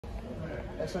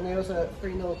So Neil, was a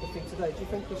 3-0 defeat today. Do you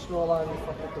think the scoreline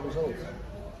reflected the result?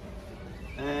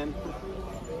 I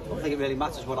don't think it really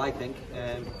matters what I think.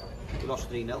 We lost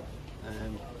 3-0.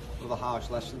 Another harsh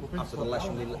lesson after the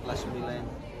lesson we learned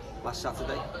last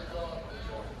Saturday.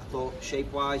 I thought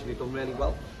shape-wise we've done really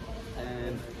well.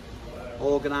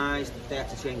 Organised, they had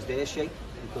to change their shape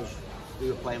because we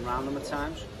were playing around them at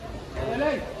times.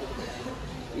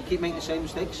 We keep making the same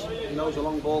mistakes. You know, there's a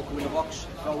long ball coming in the box,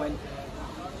 throw in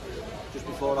just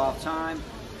before half time,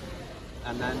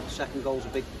 and then second goal's a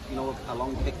big, you know, a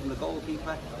long kick from the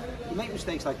goalkeeper. You make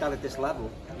mistakes like that at this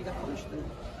level, you get punished.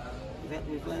 And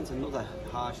we've learned another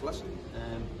harsh lesson.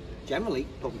 Generally,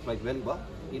 I thought we played really well.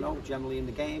 You know, generally in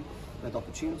the game, we had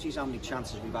opportunities. How many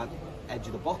chances we've had edge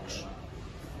of the box?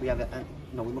 We had,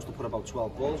 you know, we must have put about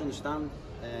 12 balls in the stand.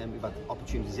 We've had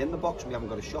opportunities in the box. We haven't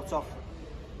got a shot off.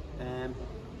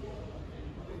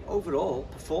 Overall,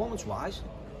 performance-wise,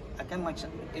 again, like I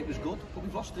said, it was good, but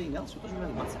we've lost 3-0, so it doesn't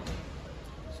really matter.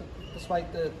 So,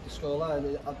 despite the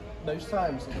scoreline, most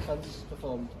times the defence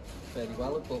performed fairly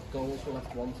well, but goals were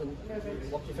left wanting.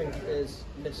 What do you think is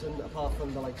missing, apart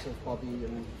from the likes of Bobby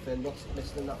and Finn? What's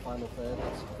missing in that final third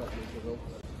that's got the result?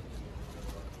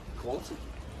 Quality,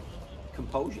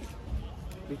 composure.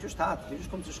 We've just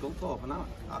come to Scunthorpe, and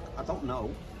I don't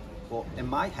know, but in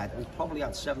my head we've probably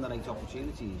had 7 or 8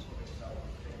 opportunities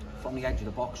from the edge of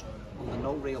the box under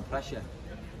no real pressure,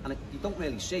 and you don't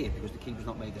really see it because the keeper's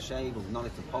not made the save, or we've not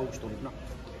hit the post, or we've not.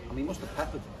 And we must have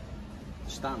peppered the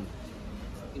stand.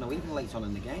 You know, even late on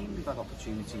in the game, we've had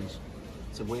opportunities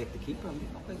to work the keeper, and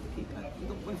we've not worked the keeper. We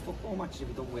don't win football matches if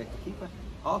we don't work the keeper.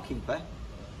 Our keeper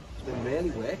has been really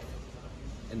worked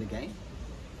in the game.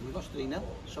 We lost 3-0,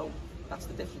 so that's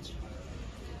the difference.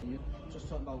 You just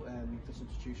talk about the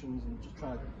substitutions and just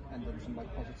try to end on some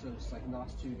like positives. Like in the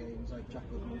last 2 games, like Jack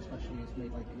Woodman especially has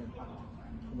made like an impact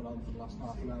coming on for the last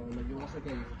half an hour. And then you also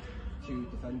gave 2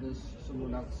 defenders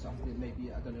someone else after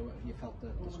maybe, I don't know if you felt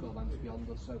that the scoreline was beyond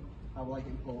us. So how like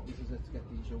important is it to get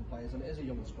these young players? And it is a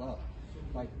young squad,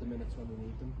 like the minutes when we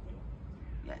need them.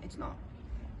 Yeah, it's not.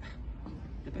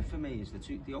 The bit for me is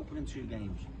the opening 2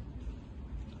 games.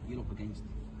 You're up against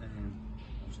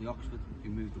obviously Oxford, who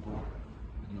moved the ball,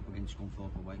 and up against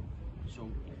Scunthorpe away. So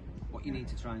what you need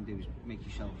to try and do is make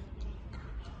yourself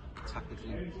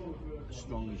tactically as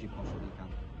strong as you possibly can.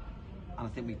 And I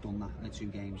think we've done that in the 2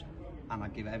 games. And I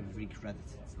give every credit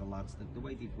to the lads. The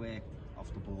way they've worked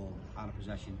off the ball, out of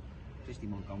possession. Christy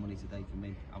Montgomery today for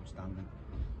me, outstanding.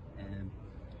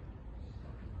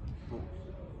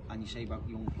 And you say about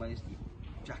young players,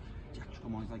 Jack's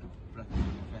come on, he's like a breath of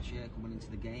fresh air coming into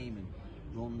the game and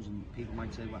runs, and people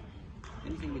might say, well, the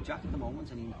only thing with Jack at the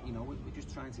moment, and you know, we're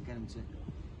just trying to get him to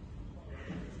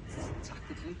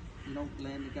tactically, you know,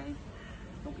 learn the game.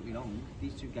 Don't get me wrong,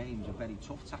 these 2 games are very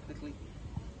tough tactically,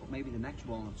 but maybe the next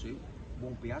 1 or 2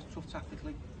 won't be as tough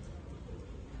tactically.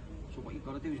 So what you've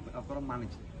got to do is, I've got to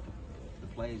manage the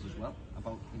players as well,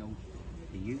 about, you know,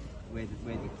 the youth, where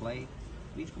they play.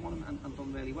 He's come on and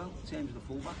done really well in terms of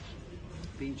the fullbacks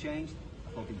being changed.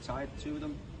 I thought they were tired, 2 of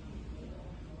them,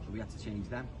 so we had to change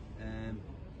them.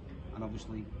 And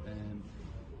obviously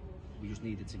we just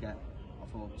needed to get. I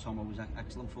thought Tomo was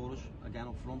excellent for us again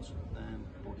up front,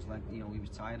 but his leg, you know, he was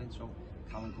tiring. So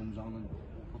Callan comes on and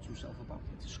puts himself about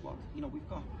into squad. You know, we've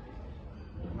got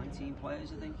 19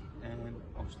 players, I think.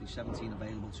 Obviously 17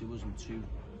 available to us and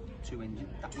two injured.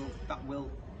 That will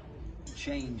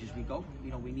change as we go.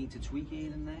 You know, we need to tweak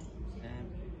here and there.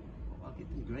 I'll give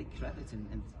them great credit,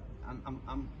 and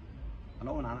I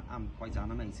know I'm quite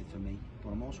animated for me,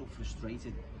 but I'm also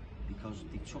frustrated because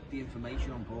they took the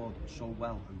information on board so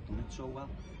well and done it so well.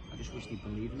 I just wish they'd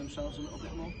believe in themselves a little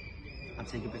bit more and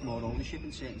take a bit more ownership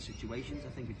in certain situations. I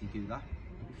think if they do that,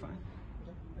 they'll be fine.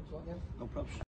 Okay, thanks a lot, yeah. No problem.